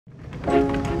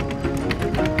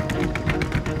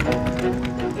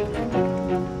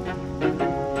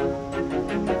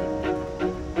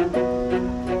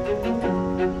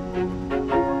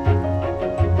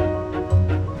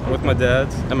my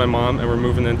dad and my mom, and we're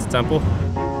moving into Temple.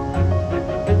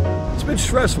 It's been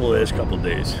stressful the last couple of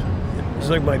days. He's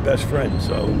like my best friend,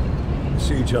 so we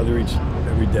see each other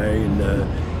every day,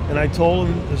 and I told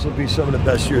him this will be some of the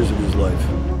best years of his life.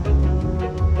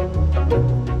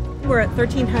 We're at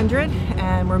 1300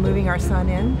 and we're moving our son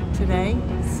in today,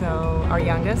 so our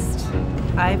youngest.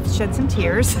 I've shed some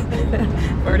tears.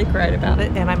 I've already cried about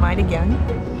it, and I might again.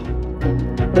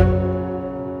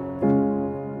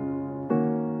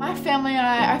 My family and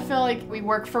I feel like we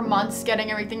worked for months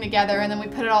getting everything together, and then we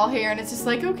put it all here, and it's just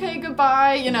like, okay,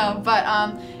 goodbye, you know, but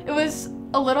it was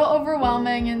a little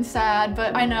overwhelming and sad,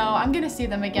 but I know I'm gonna see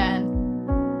them again.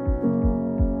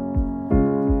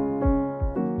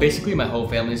 Basically, my whole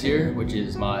family's here, which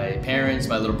is my parents,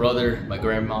 my little brother, my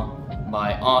grandma,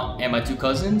 my aunt, and my 2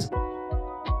 cousins.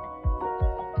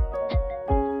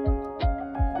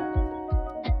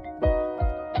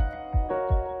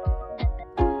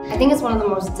 I think it's one of the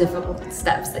most difficult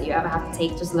steps that you ever have to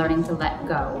take, just learning to let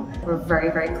go. We're a very,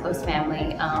 very close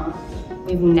family.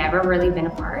 We've never really been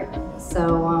apart,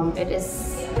 so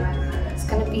it's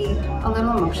gonna be a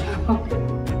little emotional.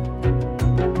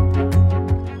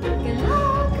 Good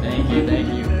luck! Thank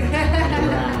you.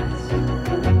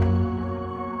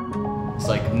 It's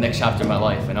like the next chapter of my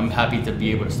life, and I'm happy to be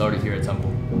able to start it here at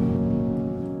Temple.